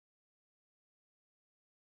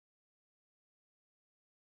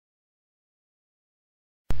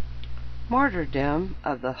Martyrdom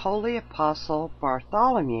of the Holy Apostle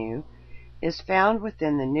Bartholomew is found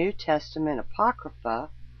within the New Testament Apocrypha,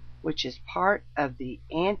 which is part of the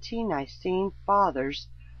Ante-Nicene Fathers'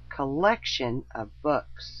 collection of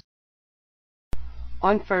books.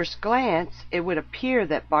 On first glance, it would appear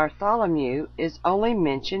that Bartholomew is only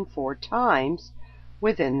mentioned 4 times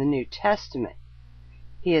within the New Testament.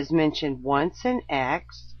 He is mentioned once in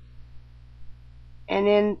Acts, and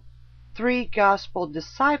in 3 Gospel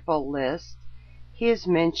disciple lists, he is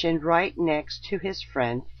mentioned right next to his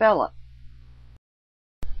friend Philip.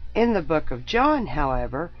 In the book of John,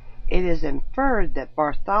 however, it is inferred that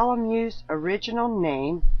Bartholomew's original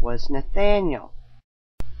name was Nathanael.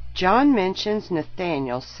 John mentions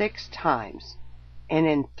Nathanael 6 times, and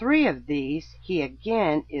in 3 of these he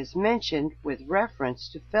again is mentioned with reference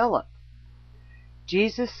to Philip.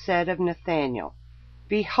 Jesus said of Nathanael,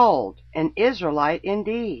 "Behold, an Israelite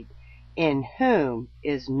indeed, in whom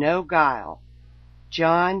is no guile."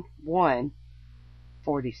 John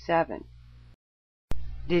 1:47.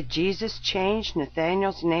 Did Jesus change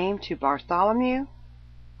Nathanael's name to Bartholomew?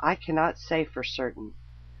 I cannot say for certain.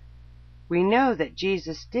 We know that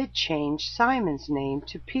Jesus did change Simon's name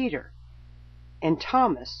to Peter, and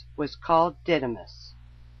Thomas was called Didymus.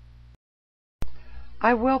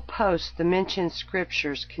 I will post the mentioned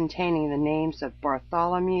scriptures containing the names of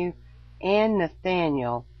Bartholomew and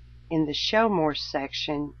Nathanael in the Show More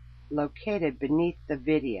section located beneath the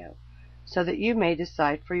video, so that you may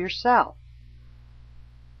decide for yourself.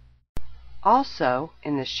 Also,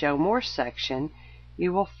 in the Show More section,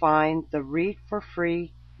 you will find the Read for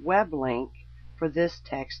Free web link for this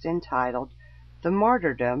text entitled The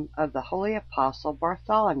Martyrdom of the Holy Apostle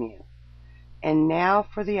Bartholomew. And now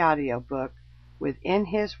for the audiobook with In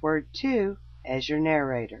His Word Too as your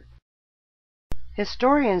narrator.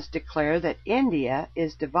 Historians declare that India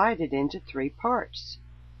is divided into 3 parts,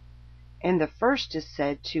 and the first is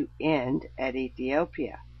said to end at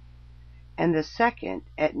Ethiopia, and the second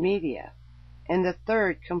at Media, and the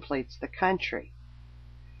third completes the country,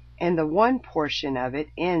 and the one portion of it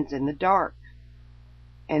ends in the dark,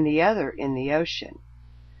 and the other in the ocean.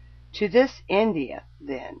 To this India,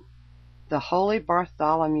 then, the holy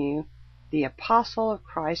Bartholomew, the apostle of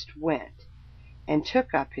Christ, went, and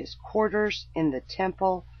took up his quarters in the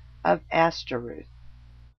temple of Ashtaroth,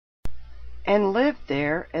 and lived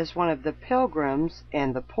there as one of the pilgrims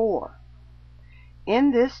and the poor.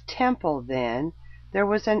 In this temple, then, there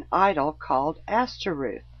was an idol called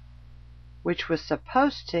Ashtaroth, which was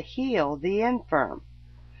supposed to heal the infirm,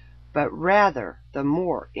 but rather the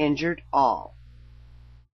more injured all.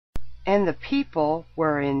 And the people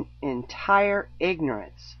were in entire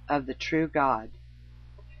ignorance of the true God,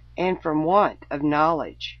 and from want of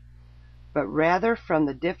knowledge, but rather from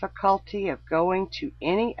the difficulty of going to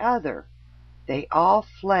any other, they all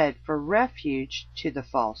fled for refuge to the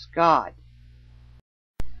false god.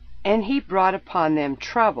 And he brought upon them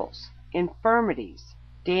troubles, infirmities,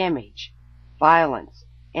 damage, violence,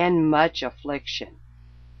 and much affliction.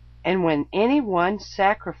 And when any one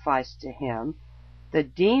sacrificed to him, the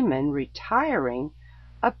demon, retiring,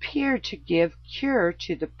 appeared to give cure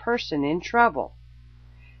to the person in trouble.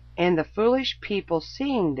 And the foolish people,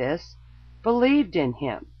 seeing this, believed in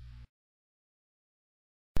him.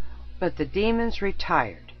 But the demons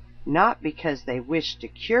retired, not because they wished to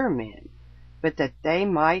cure men, but that they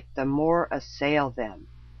might the more assail them,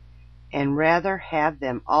 and rather have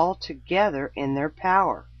them all together in their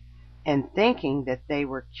power, and thinking that they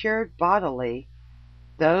were cured bodily,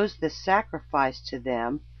 those that sacrificed to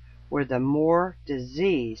them were the more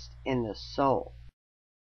diseased in the soul.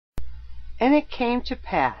 And it came to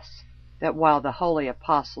pass that while the holy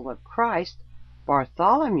apostle of Christ,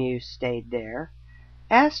 Bartholomew, stayed there,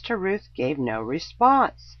 Ashtaroth gave no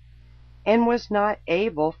response, and was not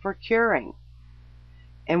able for curing.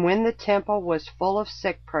 And when the temple was full of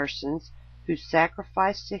sick persons who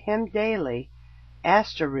sacrificed to him daily,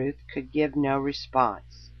 Ashtaroth could give no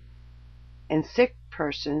response. And sick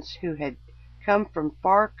persons who had come from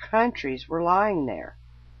far countries were lying there.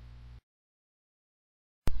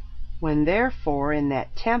 When therefore in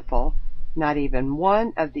that temple not even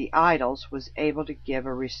one of the idols was able to give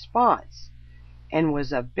a response, and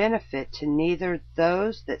was of benefit to neither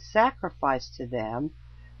those that sacrificed to them,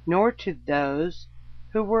 nor to those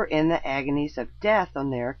who were in the agonies of death on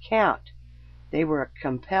their account, they were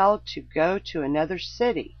compelled to go to another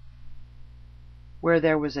city, where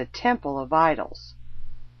there was a temple of idols,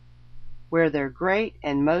 where their great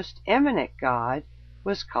and most eminent god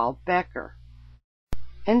was called Becher.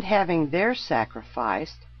 And having there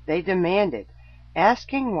sacrificed, they demanded,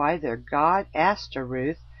 asking why their god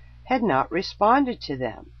Ashtaroth had not responded to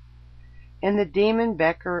them. And the demon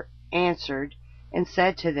Becher answered and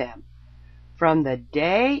said to them, From the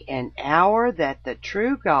day and hour that the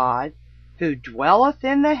true God, who dwelleth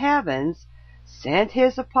in the heavens, sent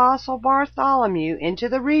his apostle Bartholomew into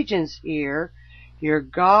the regions here, your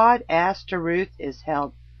God Ashtaroth is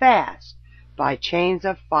held fast by chains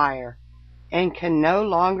of fire, and can no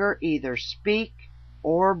longer either speak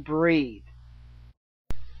or breathe.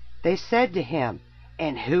 They said to him,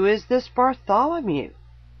 And who is this Bartholomew?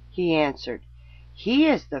 He answered, He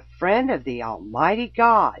is the friend of the Almighty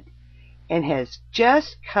God, and has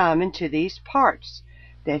just come into these parts,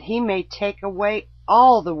 that he may take away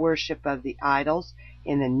all the worship of the idols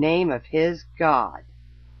in the name of his God.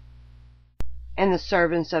 And the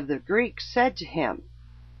servants of the Greeks said to him,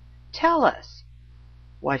 Tell us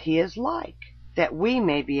what he is like, that we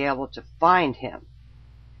may be able to find him.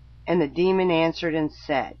 And the demon answered and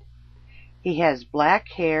said, He has black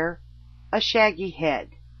hair, a shaggy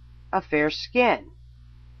head, a fair skin,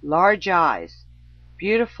 large eyes,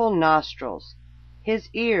 beautiful nostrils, his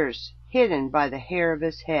ears hidden by the hair of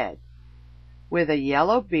his head, with a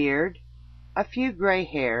yellow beard, a few gray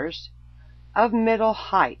hairs, of middle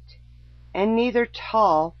height, and neither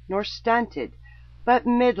tall nor stunted, but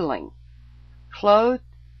middling, clothed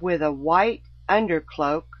with a white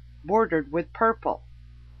undercloak bordered with purple,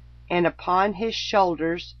 and upon his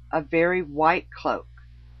shoulders a very white cloak,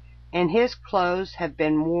 and his clothes have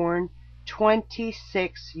been worn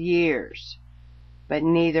 26 years, but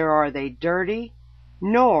neither are they dirty,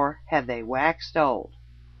 nor have they waxed old.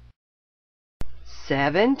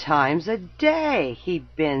 7 times a day he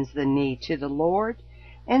bends the knee to the Lord,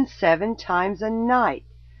 and 7 times a night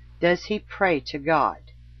does he pray to God.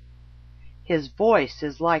 His voice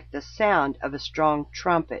is like the sound of a strong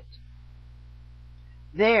trumpet.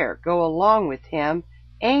 There go along with him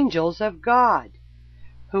angels of God,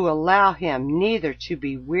 who allow him neither to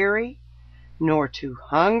be weary, nor to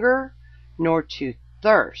hunger, nor to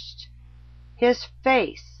thirst. His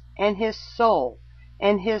face and his soul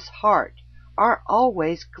and his heart are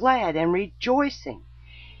always glad and rejoicing.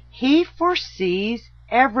 He foresees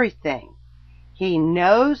everything. He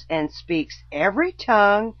knows and speaks every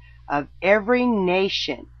tongue of every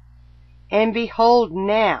nation. And behold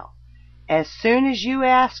now, as soon as you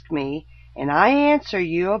ask me, and I answer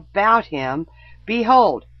you about him,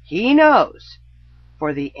 behold, he knows,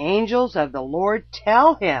 for the angels of the Lord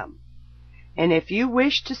tell him. And if you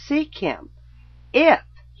wish to seek him, if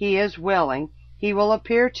he is willing, he will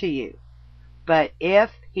appear to you. But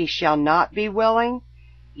if he shall not be willing,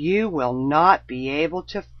 you will not be able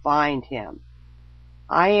to find him.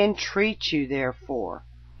 I entreat you, therefore,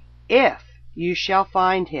 if you shall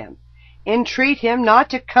find him, entreat him not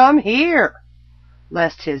to come here,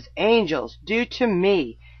 lest his angels do to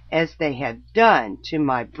me as they have done to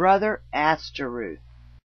my brother Ashtaroth.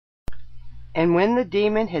 And when the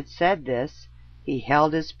demon had said this, he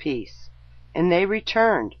held his peace, and they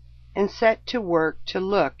returned, and set to work to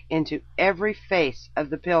look into every face of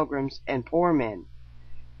the pilgrims and poor men,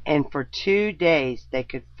 and for 2 days they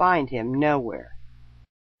could find him nowhere.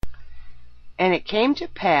 And it came to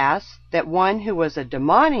pass that one who was a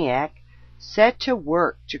demoniac set to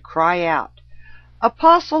work to cry out,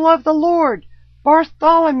 Apostle of the Lord,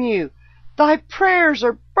 Bartholomew, thy prayers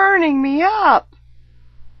are burning me up.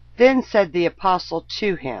 Then said the apostle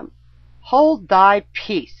to him, Hold thy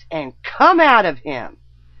peace, and come out of him.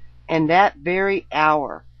 And that very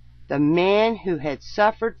hour, the man who had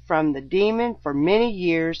suffered from the demon for many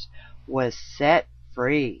years was set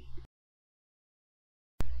free.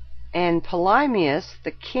 And Ptolemais,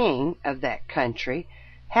 the king of that country,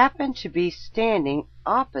 happened to be standing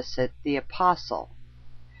opposite the apostle.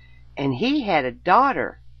 And he had a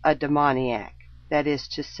daughter, a demoniac, that is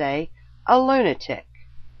to say, a lunatic.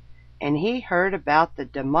 And he heard about the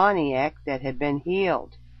demoniac that had been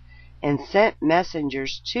healed, and sent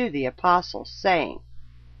messengers to the apostle, saying,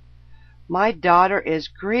 My daughter is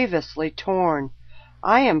grievously torn.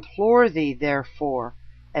 I implore thee, therefore,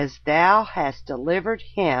 as thou hast delivered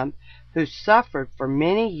him who suffered for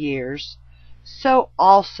many years, so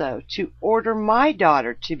also to order my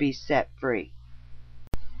daughter to be set free.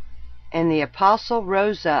 And the apostle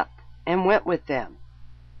rose up and went with them.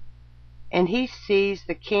 And he seized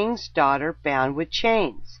the king's daughter bound with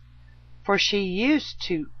chains, for she used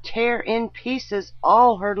to tear in pieces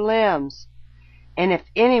all her limbs, and if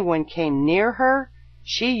anyone came near her,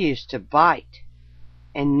 she used to bite,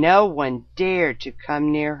 and no one dared to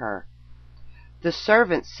come near her. The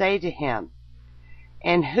servants say to him,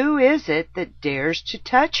 And who is it that dares to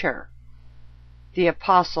touch her? The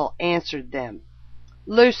apostle answered them,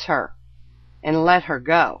 Loose her, and let her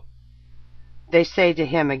go. They say to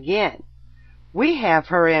him again, We have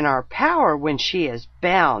her in our power when she is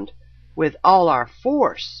bound, with all our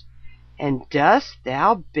force, and dost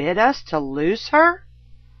thou bid us to loose her?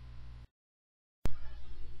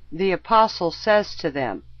 The apostle says to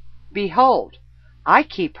them, Behold, I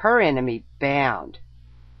keep her enemy bound.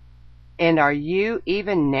 And are you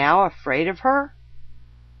even now afraid of her?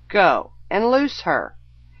 Go and loose her,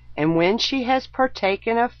 and when she has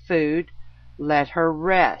partaken of food, let her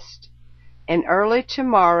rest, and early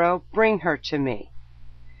tomorrow bring her to me.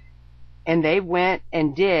 And they went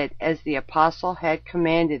and did as the apostle had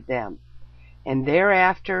commanded them, and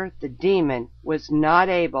thereafter the demon was not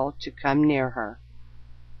able to come near her.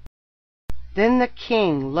 Then the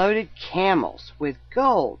king loaded camels with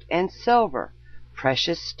gold and silver,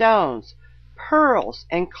 precious stones, pearls,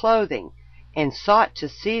 and clothing, and sought to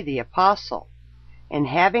see the apostle. And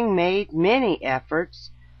having made many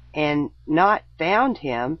efforts, and not found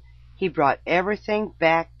him, he brought everything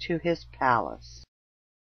back to his palace.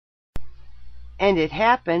 And it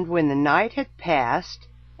happened when the night had passed,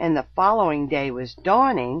 and the following day was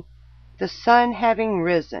dawning, the sun having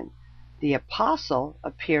risen, the apostle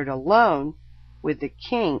appeared alone with the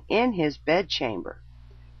king in his bedchamber,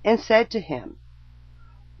 and said to him,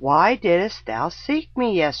 Why didst thou seek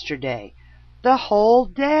me yesterday, the whole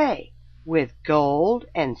day, with gold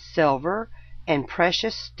and silver and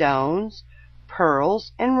precious stones,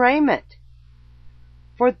 pearls and raiment?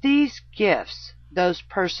 For these gifts those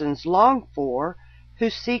persons long for who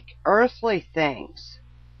seek earthly things.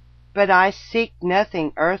 But I seek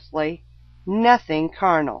nothing earthly, nothing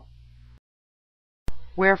carnal.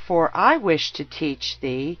 Wherefore I wish to teach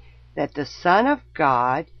thee that the Son of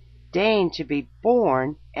God deigned to be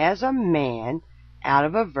born as a man out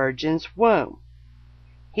of a virgin's womb.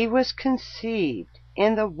 He was conceived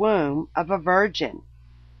in the womb of a virgin.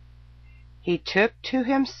 He took to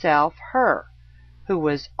himself her who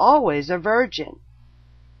was always a virgin,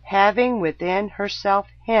 having within herself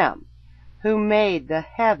him who made the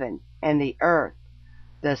heaven and the earth,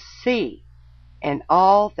 the sea, and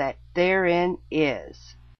all that therein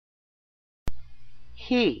is.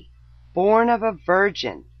 He, born of a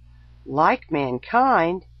virgin, like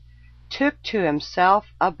mankind, took to himself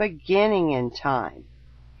a beginning in time.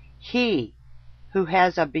 He, who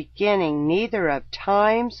has a beginning neither of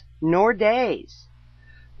times nor days,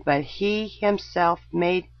 but he himself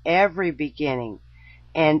made every beginning,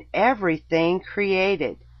 and everything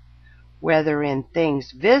created, whether in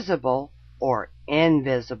things visible or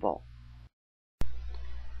invisible.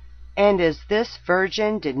 And as this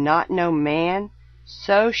virgin did not know man,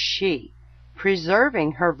 so she,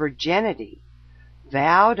 preserving her virginity,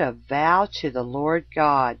 vowed a vow to the Lord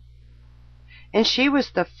God. And she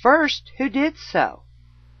was the first who did so.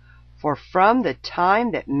 For from the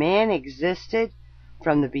time that man existed,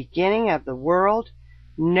 from the beginning of the world,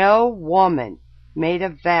 no woman made a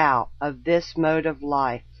vow of this mode of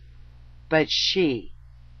life. But she,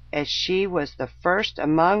 as she was the first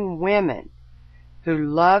among women who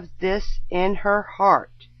loved this in her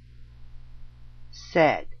heart,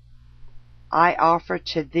 said, I offer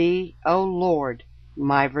to thee, O Lord,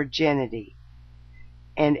 my virginity.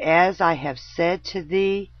 And as I have said to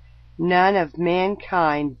thee, none of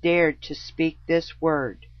mankind dared to speak this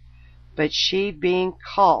word, but she being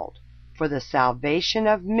called for the salvation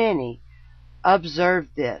of many,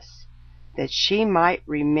 observed this, that she might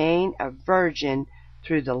remain a virgin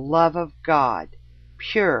through the love of God,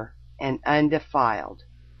 pure and undefiled.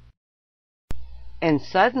 And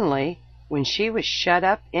suddenly, when she was shut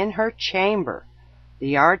up in her chamber,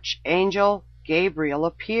 the archangel Gabriel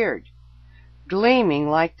appeared, gleaming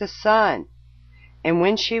like the sun. And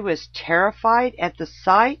when she was terrified at the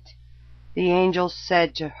sight, the angel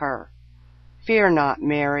said to her, Fear not,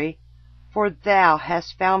 Mary, for thou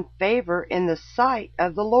hast found favor in the sight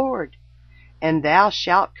of the Lord, and thou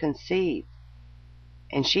shalt conceive.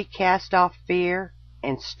 And she cast off fear,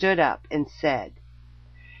 and stood up, and said,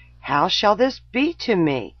 How shall this be to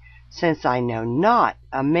me, since I know not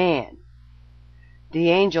a man? The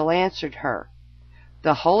angel answered her,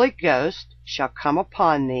 The Holy Ghost shall come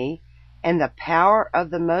upon thee, and the power of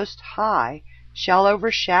the Most High shall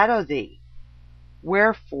overshadow thee.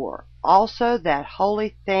 Wherefore also that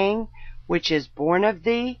holy thing which is born of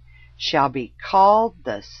thee shall be called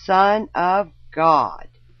the Son of God.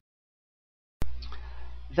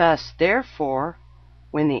 Thus, therefore,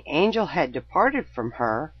 when the angel had departed from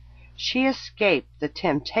her, she escaped the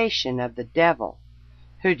temptation of the devil,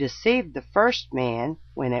 who deceived the first man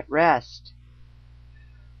when at rest.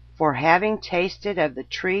 For having tasted of the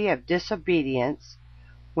tree of disobedience,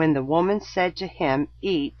 when the woman said to him,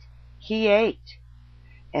 Eat, he ate.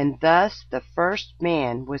 And thus the first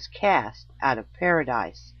man was cast out of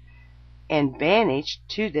paradise, and banished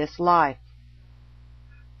to this life.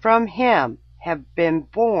 from him have been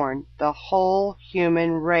born the whole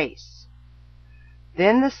human race.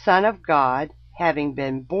 Then the Son of God, having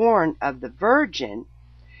been born of the Virgin,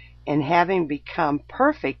 and having become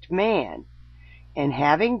perfect man, and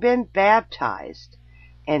having been baptized,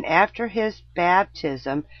 and after his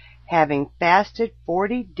baptism having fasted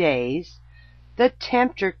 40 days, the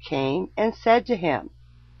tempter came and said to him,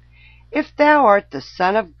 If thou art the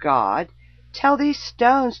Son of God, tell these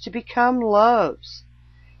stones to become loaves.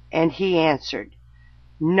 And he answered,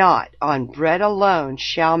 Not on bread alone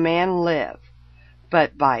shall man live,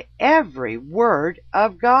 but by every word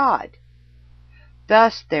of God.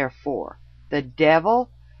 Thus, therefore, the devil,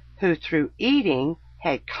 who through eating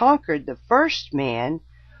had conquered the first man,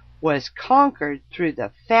 was conquered through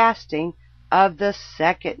the fasting of the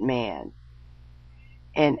second man.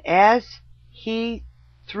 And as he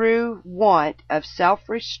through want of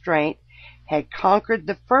self-restraint had conquered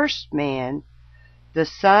the first man, the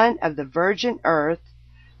son of the virgin earth,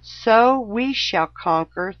 so we shall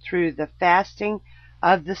conquer through the fasting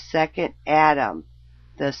of the second Adam,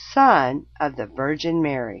 the son of the Virgin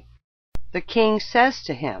Mary. The king says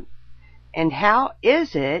to him, And how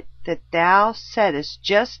is it that thou saidst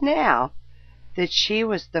just now that she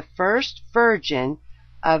was the first virgin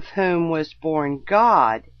of whom was born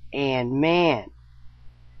God and man?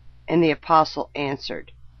 And the apostle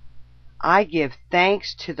answered, I give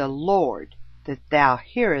thanks to the Lord that thou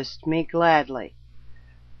hearest me gladly.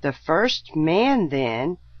 The first man,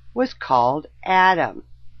 then, was called Adam.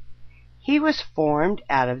 He was formed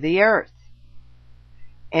out of the earth.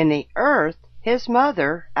 And the earth, his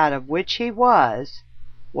mother, out of which he was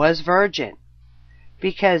virgin,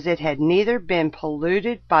 because it had neither been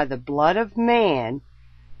polluted by the blood of man,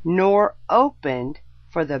 nor opened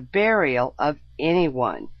for the burial of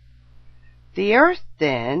anyone. The earth,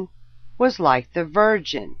 then, was like the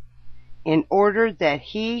virgin, in order that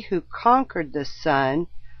he who conquered the son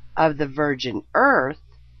of the virgin earth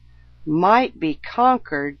might be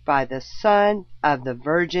conquered by the son of the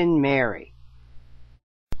Virgin Mary.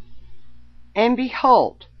 And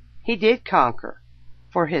behold, he did conquer,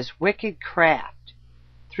 for his wicked craft,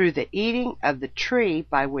 through the eating of the tree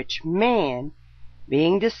by which man,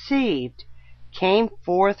 being deceived, came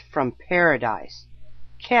forth from paradise,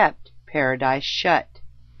 kept paradise shut.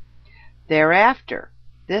 Thereafter,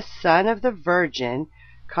 this son of the Virgin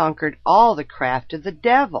conquered all the craft of the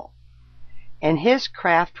devil. And his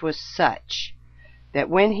craft was such,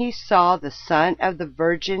 that when he saw the son of the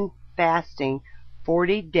Virgin fasting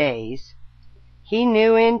 40 days, he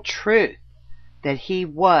knew in truth that he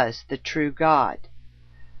was the true God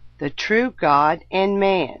and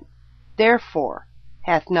man, therefore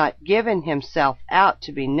hath not given himself out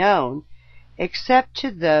to be known, except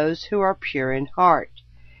to those who are pure in heart,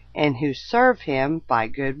 and who serve him by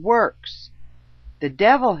good works. The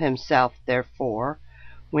devil himself, therefore,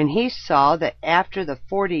 when he saw that after the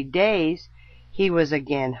 40 days he was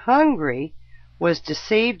again hungry, was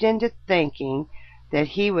deceived into thinking that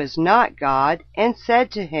he was not God, and said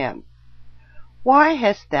to him, Why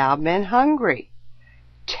hast thou been hungry?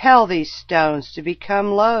 Tell these stones to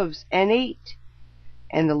become loaves, and eat.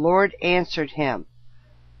 And the Lord answered him,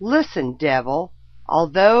 Listen, devil,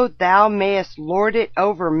 although thou mayest lord it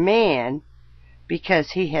over man,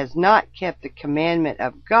 because he has not kept the commandment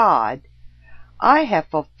of God, I have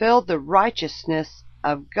fulfilled the righteousness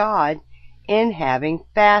of God in having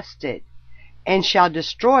fasted, and shall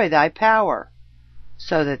destroy thy power,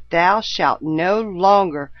 so that thou shalt no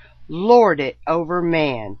longer lord it over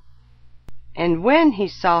man. And when he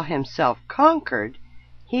saw himself conquered,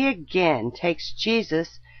 he again takes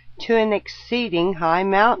Jesus to an exceeding high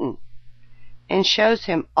mountain, and shows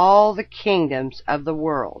him all the kingdoms of the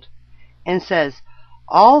world, and says,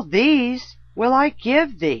 All these will I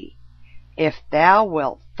give thee, if thou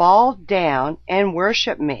wilt fall down and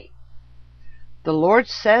worship me. The Lord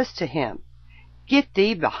says to him, Get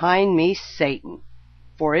thee behind me, Satan,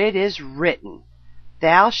 for it is written,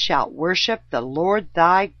 Thou shalt worship the Lord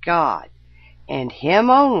thy God, and him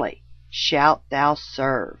only shalt thou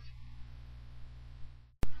serve.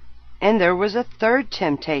 And there was a third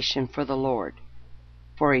temptation for the Lord,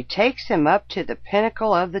 for he takes him up to the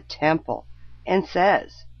pinnacle of the temple, and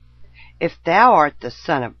says, If thou art the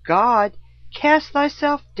Son of God, cast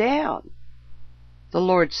thyself down. The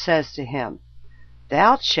Lord says to him,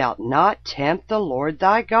 Thou shalt not tempt the Lord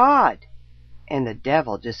thy God. And the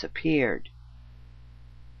devil disappeared.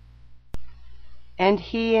 And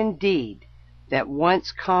he indeed, that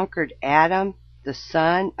once conquered Adam, the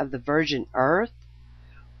son of the virgin earth,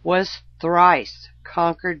 was thrice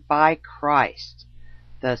conquered by Christ,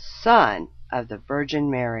 the son of the Virgin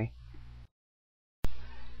Mary.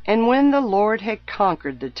 And when the Lord had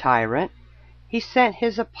conquered the tyrant, he sent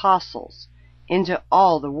his apostles into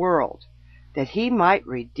all the world, that he might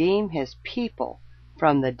redeem his people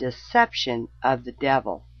from the deception of the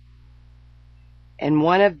devil. And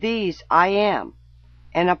one of these I am,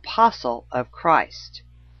 an apostle of Christ.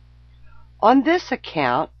 On this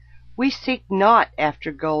account we seek not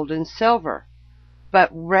after gold and silver, but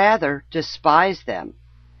rather despise them,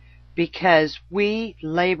 because we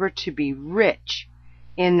labor to be rich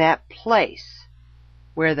in that place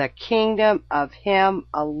where the kingdom of him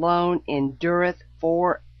alone endureth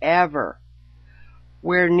forever,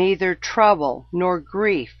 where neither trouble, nor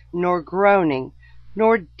grief, nor groaning,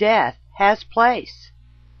 nor death has place,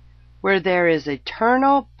 where there is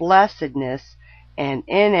eternal blessedness and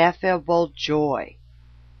ineffable joy,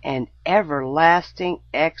 and everlasting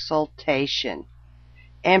exultation,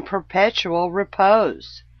 and perpetual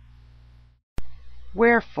repose.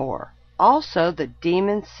 Wherefore also the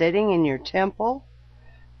demon sitting in your temple,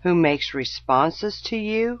 who makes responses to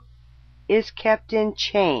you, is kept in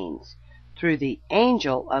chains through the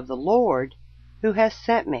angel of the Lord who has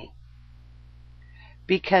sent me.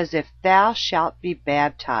 Because if thou shalt be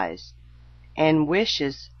baptized, and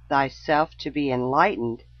wishes thyself to be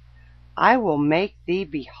enlightened, I will make thee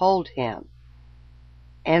behold him,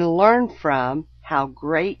 and learn from how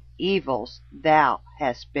great evils thou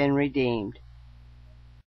hast been redeemed.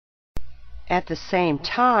 At the same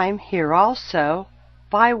time hear also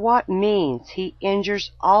by what means he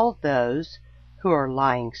injures all those who are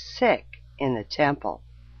lying sick in the temple.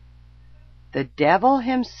 The devil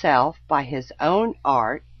himself by his own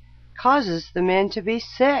art causes the men to be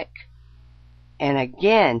sick, and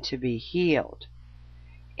again to be healed,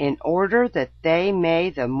 in order that they may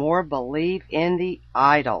the more believe in the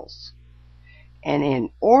idols, and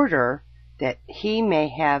in order that he may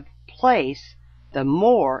have place the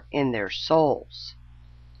more in their souls,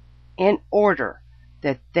 in order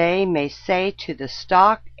that they may say to the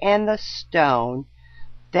stock and the stone,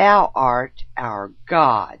 Thou art our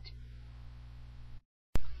God.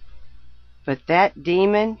 But that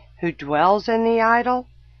demon who dwells in the idol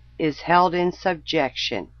is held in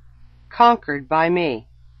subjection, conquered by me,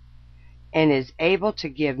 and is able to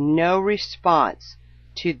give no response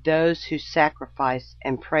to those who sacrifice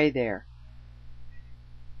and pray there.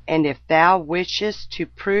 And if thou wishest to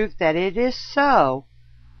prove that it is so,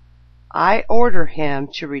 I order him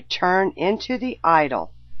to return into the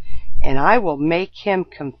idol, and I will make him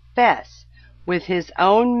confess with his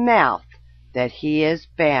own mouth that he is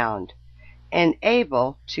bound, and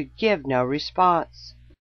able to give no response.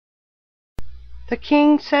 The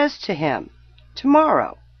king says to him,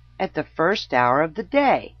 Tomorrow, at the first hour of the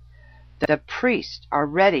day, the priests are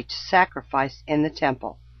ready to sacrifice in the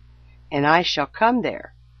temple, and I shall come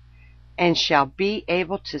there, and shall be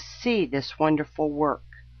able to see this wonderful work.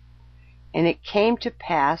 And it came to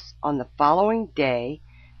pass on the following day,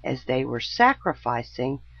 as they were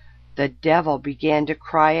sacrificing, the devil began to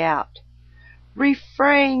cry out,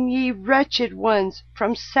 Refrain, ye wretched ones,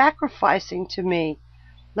 from sacrificing to me,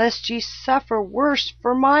 lest ye suffer worse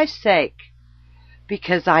for my sake,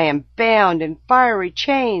 because I am bound in fiery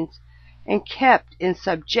chains, and kept in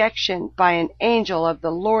subjection by an angel of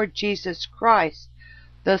the Lord Jesus Christ,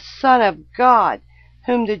 the Son of God,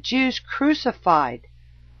 whom the Jews crucified.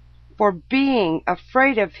 For being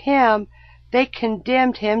afraid of him, they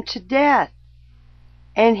condemned him to death.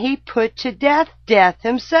 And he put to death death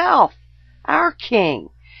himself, our king,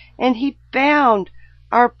 and he bound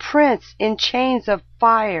our prince in chains of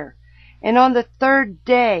fire. And on the third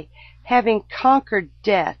day, having conquered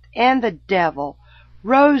death and the devil,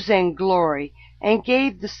 rose in glory, and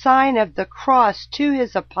gave the sign of the cross to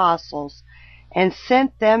his apostles, and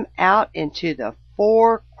sent them out into the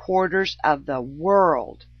four quarters of the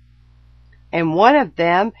world. And one of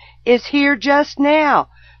them is here just now,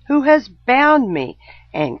 who has bound me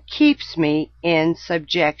and keeps me in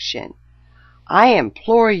subjection. I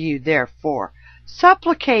implore you, therefore,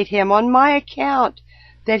 supplicate him on my account,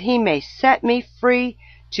 that he may set me free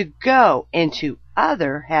to go into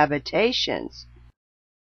other habitations.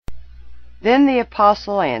 Then the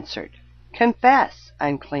apostle answered, Confess,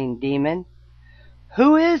 unclean demon,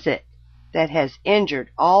 who is it that has injured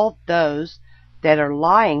all those that are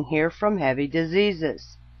lying here from heavy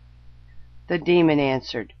diseases? The demon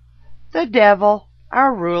answered, The devil,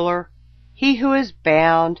 our ruler, he who is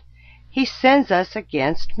bound, he sends us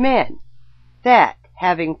against men, that,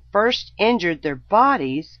 having first injured their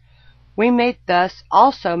bodies, we may thus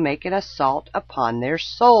also make an assault upon their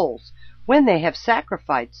souls, when they have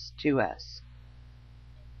sacrificed to us.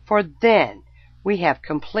 For then we have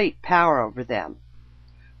complete power over them,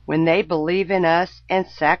 when they believe in us and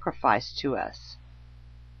sacrifice to us.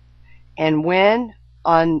 And when,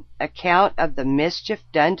 on account of the mischief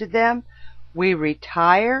done to them, we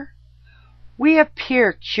retire, we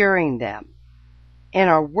appear curing them, and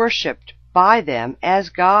are worshipped by them as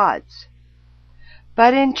gods.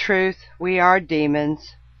 But in truth we are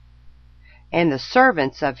demons, and the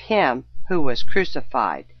servants of him who was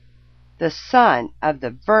crucified. The Son of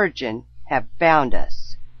the Virgin have bound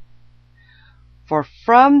us. For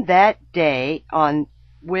from that day on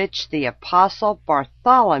which the apostle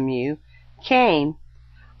Bartholomew came,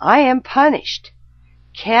 I am punished,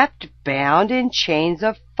 kept bound in chains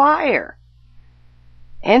of fire.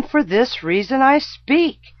 And for this reason I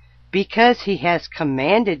speak, because he has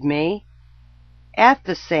commanded me. At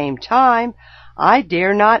the same time, I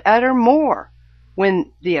dare not utter more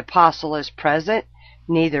when the apostle is present,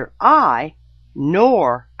 neither I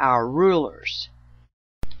nor our rulers.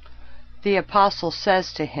 The apostle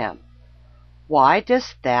says to him, Why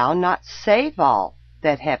dost thou not save all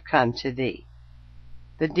that have come to thee?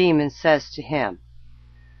 The demon says to him,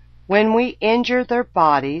 When we injure their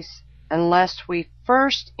bodies, unless we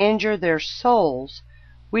first injure their souls,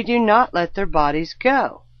 we do not let their bodies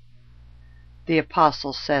go. The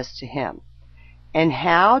apostle says to him, And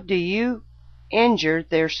how do you injure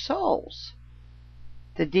their souls?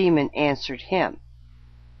 The demon answered him,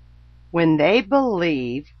 When they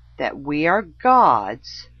believe that we are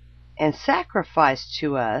gods and sacrifice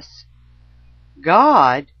to us,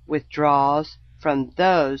 God withdraws from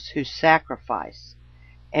those who sacrifice,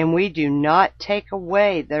 and we do not take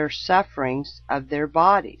away their sufferings of their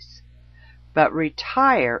bodies, but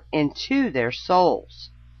retire into their souls.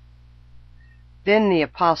 Then the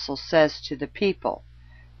apostle says to the people,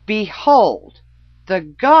 Behold, the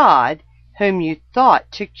God whom you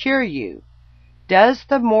thought to cure you does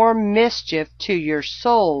the more mischief to your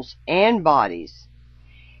souls and bodies.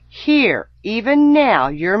 Hear even now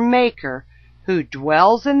your Maker, who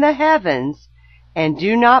dwells in the heavens, and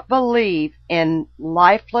do not believe in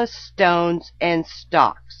lifeless stones and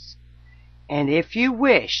stocks. And if you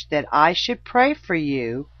wish that I should pray for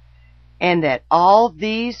you, and that all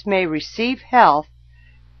these may receive health,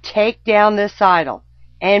 take down this idol,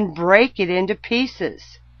 and break it into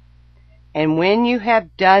pieces. And when you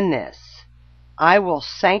have done this, I will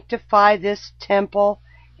sanctify this temple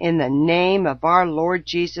in the name of our Lord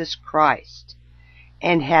Jesus Christ.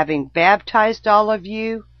 And having baptized all of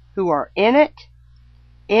you who are in it,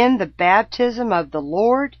 in the baptism of the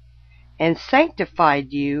Lord, and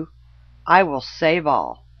sanctified you, I will save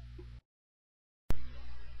all.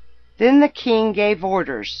 Then the king gave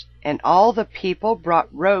orders, and all the people brought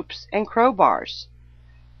ropes and crowbars,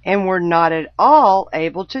 and were not at all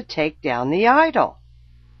able to take down the idol.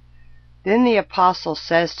 Then the apostle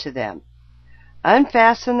says to them,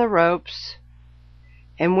 Unfasten the ropes.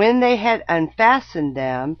 And when they had unfastened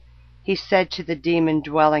them, he said to the demon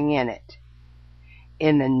dwelling in it,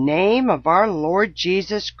 In the name of our Lord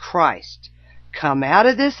Jesus Christ, come out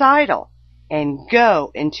of this idol, and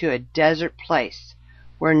go into a desert place,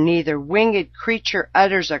 where neither winged creature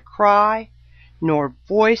utters a cry, nor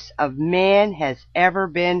voice of man has ever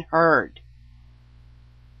been heard.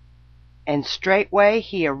 And straightway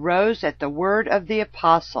he arose at the word of the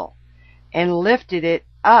apostle, and lifted it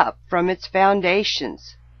up from its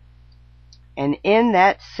foundations. And in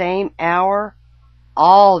that same hour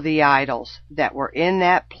all the idols that were in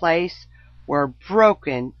that place were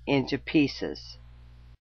broken into pieces.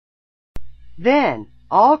 Then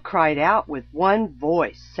all cried out with one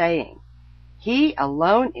voice, saying, He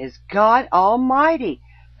alone is God Almighty,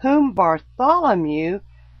 whom Bartholomew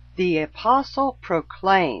the apostle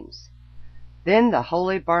proclaims. Then the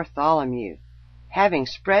holy Bartholomew, having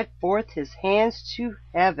spread forth his hands to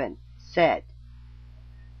heaven, said,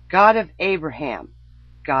 God of Abraham,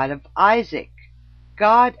 God of Isaac,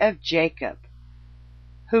 God of Jacob,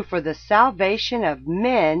 who for the salvation of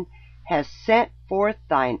men has sent forth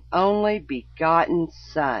thine only begotten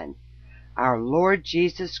Son, our Lord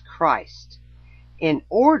Jesus Christ, in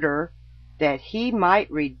order that he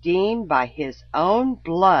might redeem by his own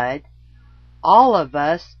blood all of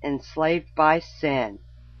us enslaved by sin,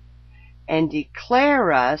 and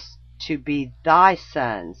declare us to be thy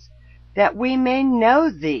sons, that we may know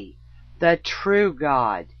thee, the true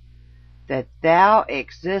God, that thou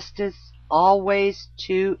existest always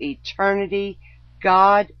to eternity,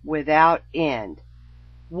 God without end,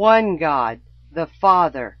 one God, the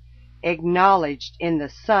Father, acknowledged in the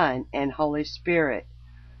Son and Holy Spirit,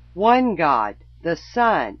 one God, the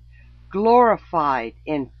Son, glorified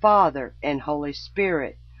in Father and Holy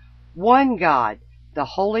Spirit, one God, the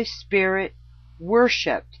Holy Spirit,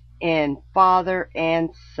 worshipped in Father and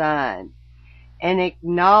Son, and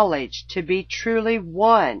acknowledged to be truly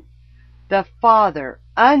one, the Father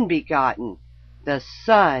unbegotten, the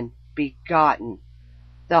Son begotten,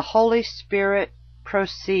 the Holy Spirit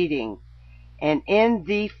proceeding, and in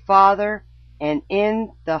thee, Father, and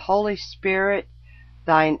in the Holy Spirit,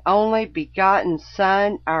 thine only begotten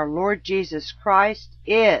Son, our Lord Jesus Christ,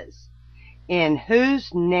 is, in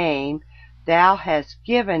whose name thou hast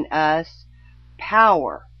given us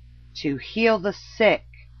power to heal the sick,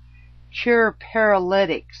 cure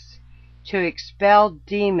paralytics, to expel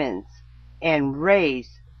demons, and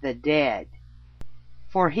raise the dead.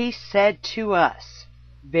 For he said to us,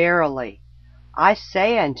 Verily, I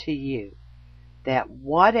say unto you, that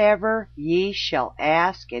whatever ye shall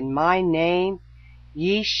ask in my name,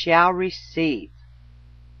 ye shall receive.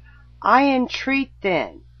 I entreat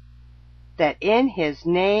then, that in his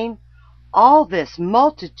name all this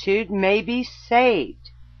multitude may be saved,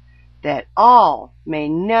 that all may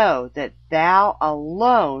know that thou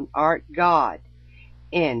alone art God,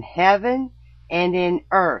 in heaven and in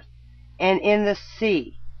earth and in the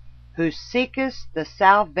sea, who seekest the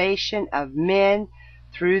salvation of men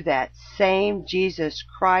through that same Jesus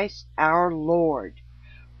Christ our Lord,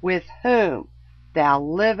 with whom thou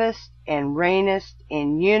livest and reignest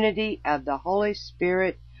in unity of the Holy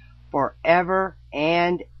Spirit forever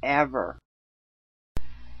and ever.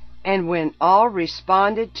 And when all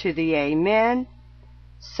responded to the Amen,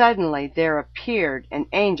 suddenly there appeared an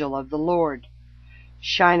angel of the Lord,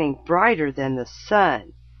 shining brighter than the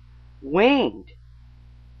sun, winged,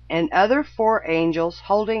 and other 4 angels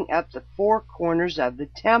holding up the 4 corners of the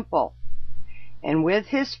temple. And with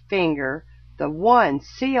his finger the one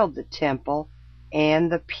sealed the temple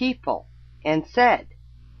and the people, and said,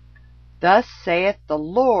 Thus saith the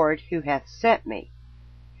Lord who hath sent me,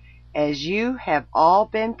 As you have all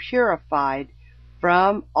been purified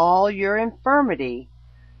from all your infirmity,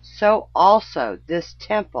 so also this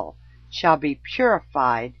temple shall be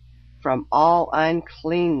purified from all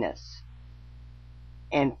uncleanness,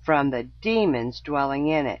 and from the demons dwelling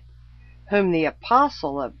in it, whom the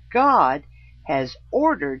apostle of God has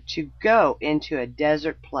ordered to go into a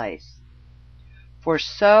desert place. For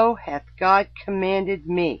so hath God commanded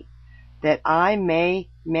me, that I may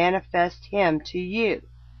manifest him to you.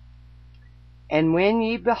 And when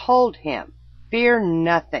ye behold him, fear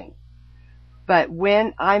nothing. But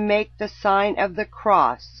when I make the sign of the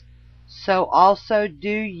cross, so also do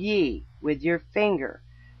ye with your finger,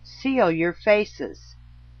 seal your faces,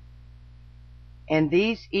 and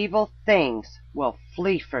these evil things will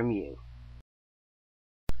flee from you.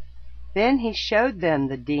 Then he showed them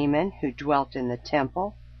the demon who dwelt in the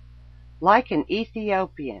temple, like an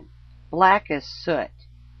Ethiopian, black as soot,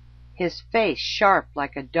 his face sharp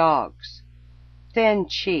like a dog's,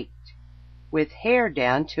 thin-cheeked, with hair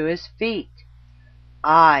down to his feet,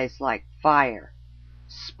 eyes like fire,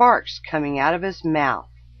 sparks coming out of his mouth,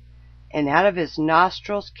 and out of his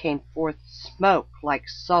nostrils came forth smoke like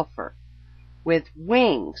sulfur, with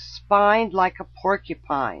wings spined like a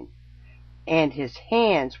porcupine, and his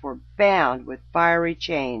hands were bound with fiery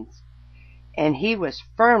chains, and he was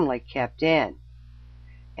firmly kept in.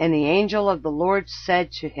 And the angel of the Lord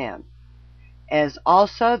said to him, As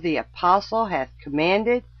also the apostle hath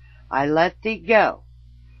commanded, I let thee go.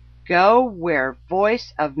 Go where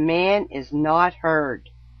voice of man is not heard,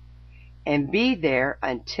 and be there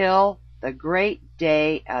until the great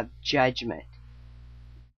day of judgment.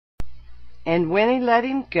 And when he let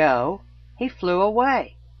him go, he flew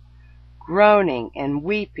away, groaning and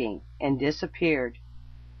weeping, and disappeared.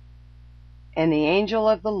 And the angel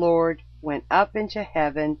of the Lord went up into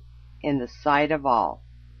heaven in the sight of all.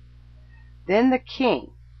 Then the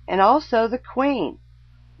king, and also the queen,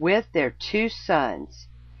 with their 2 sons,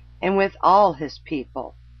 and with all his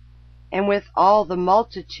people, and with all the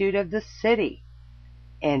multitude of the city,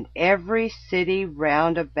 and every city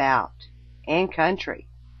round about, and country,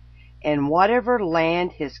 and whatever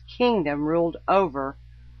land his kingdom ruled over,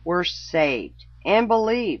 were saved, and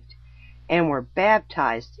believed, and were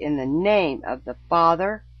baptized in the name of the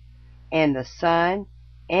Father, and the Son,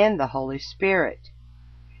 and the Holy Spirit.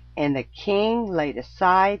 And the king laid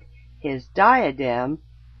aside his diadem,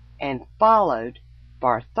 and followed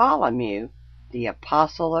Bartholomew, the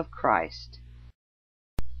apostle of Christ.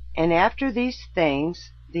 And after these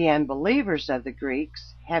things, the unbelievers of the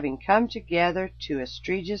Greeks, having come together to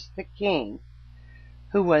Astrigus the king,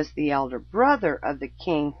 who was the elder brother of the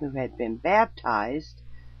king who had been baptized,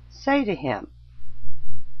 say to him,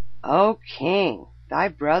 O king, thy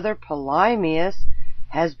brother Ptolemais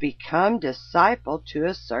has become disciple to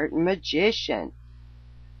a certain magician,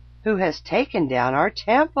 who has taken down our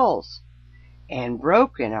temples, and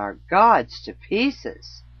broken our gods to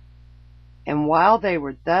pieces. And while they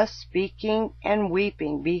were thus speaking and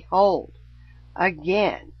weeping, behold,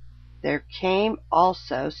 Again, there came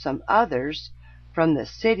also some others from the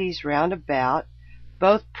cities round about,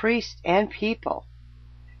 both priests and people,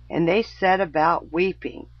 and they set about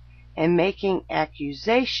weeping and making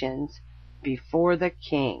accusations before the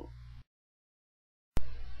king.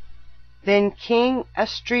 Then King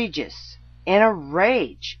Astyages, in a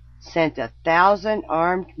rage, sent 1,000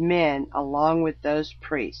 armed men along with those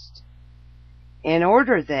priests, in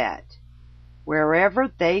order that, wherever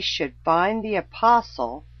they should find the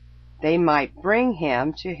apostle, they might bring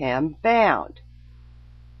him to him bound.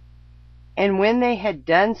 And when they had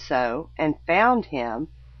done so, and found him,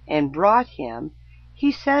 and brought him,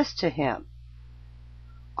 he says to him,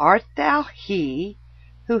 Art thou he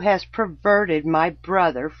who has perverted my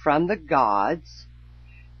brother from the gods?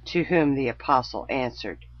 To whom the apostle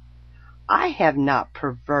answered, I have not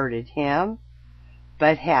perverted him,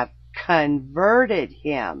 but have converted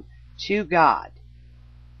him to God.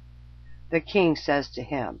 The king says to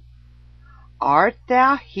him, Art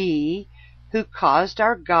thou he who caused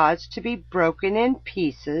our gods to be broken in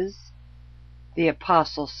pieces? The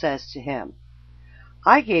apostle says to him,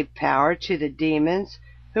 I gave power to the demons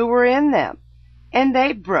who were in them, and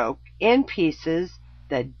they broke in pieces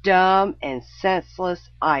the dumb and senseless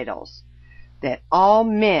idols, that all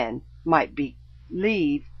men might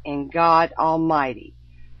believe in God Almighty,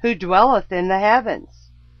 who dwelleth in the heavens.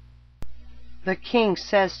 The king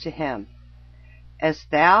says to him, As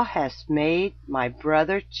thou hast made my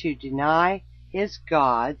brother to deny his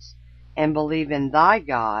gods and believe in thy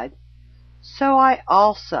God, so I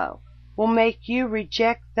also will make you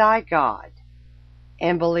reject thy God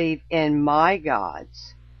and believe in my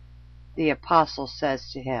gods. The apostle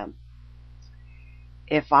says to him,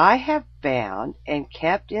 If I have bound and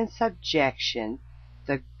kept in subjection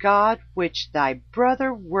the God which thy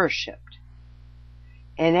brother worshipped,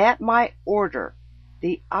 and at my order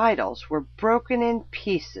the idols were broken in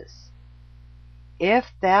pieces, if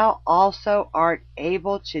thou also art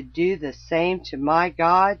able to do the same to my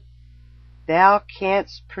God, thou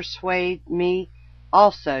canst persuade me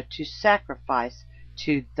also to sacrifice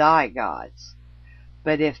to thy gods.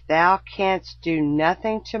 But if thou canst do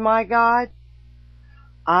nothing to my God,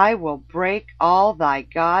 I will break all thy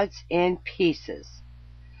gods in pieces.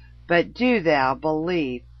 But do thou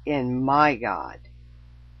believe in my God.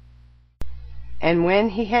 And when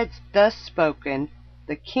he had thus spoken,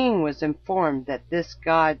 the king was informed that this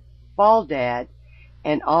god Baldad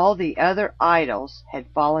and all the other idols had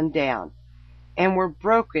fallen down, and were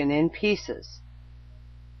broken in pieces.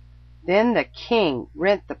 Then the king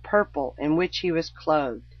rent the purple in which he was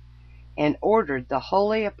clothed, and ordered the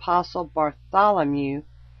holy apostle Bartholomew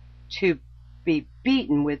to be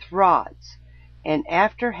beaten with rods, and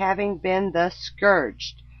after having been thus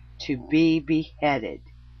scourged, to be beheaded.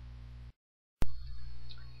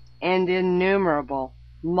 And innumerable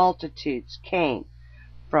multitudes came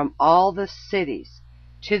from all the cities,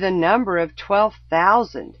 to the number of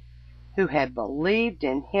 12,000, who had believed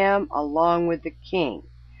in him along with the king,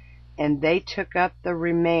 and they took up the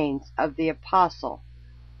remains of the apostle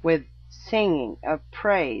with singing of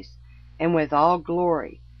praise and with all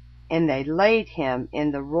glory, and they laid him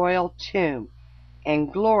in the royal tomb,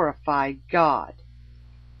 and glorified God.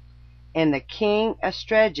 And the king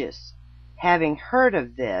Astyages, having heard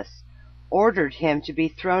of this, ordered him to be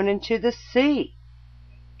thrown into the sea,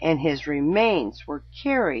 and his remains were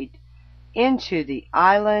carried into the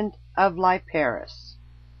island of Lebbaeus.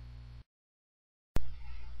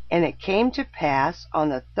 And it came to pass on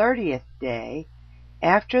the 30th day,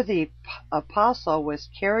 after the apostle was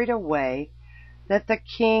carried away, that the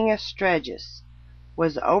king Astyages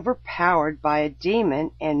was overpowered by a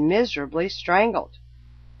demon and miserably strangled.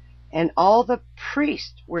 And all the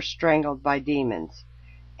priests were strangled by demons,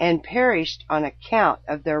 and perished on account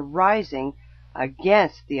of their rising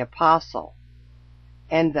against the apostle,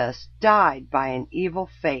 and thus died by an evil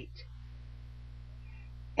fate.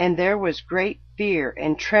 And there was great fear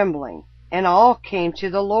and trembling, and all came to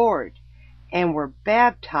the Lord, and were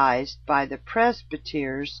baptized by the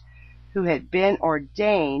presbyters who had been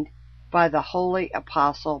ordained by the holy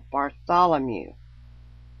apostle Bartholomew.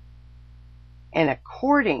 And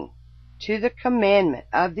according to the commandment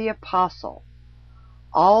of the apostle,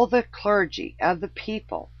 all the clergy of the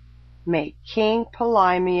people made King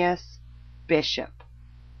Ptolemaeus bishop,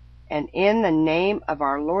 and in the name of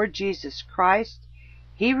our Lord Jesus Christ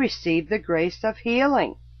he received the grace of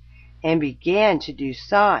healing, and began to do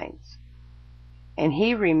signs. And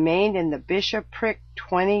he remained in the bishopric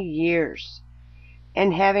 20 years,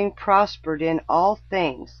 and having prospered in all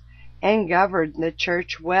things, and governed the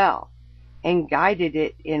church well, and guided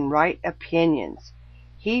it in right opinions,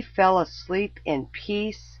 he fell asleep in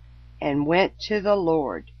peace, and went to the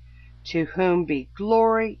Lord, to whom be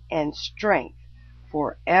glory and strength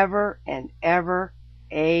for ever and ever.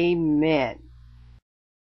 Amen.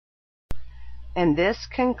 And this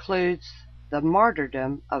concludes the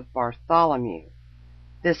martyrdom of Bartholomew.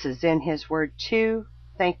 This is in his word too.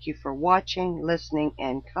 Thank you for watching, listening,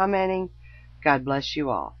 and commenting. God bless you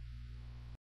all.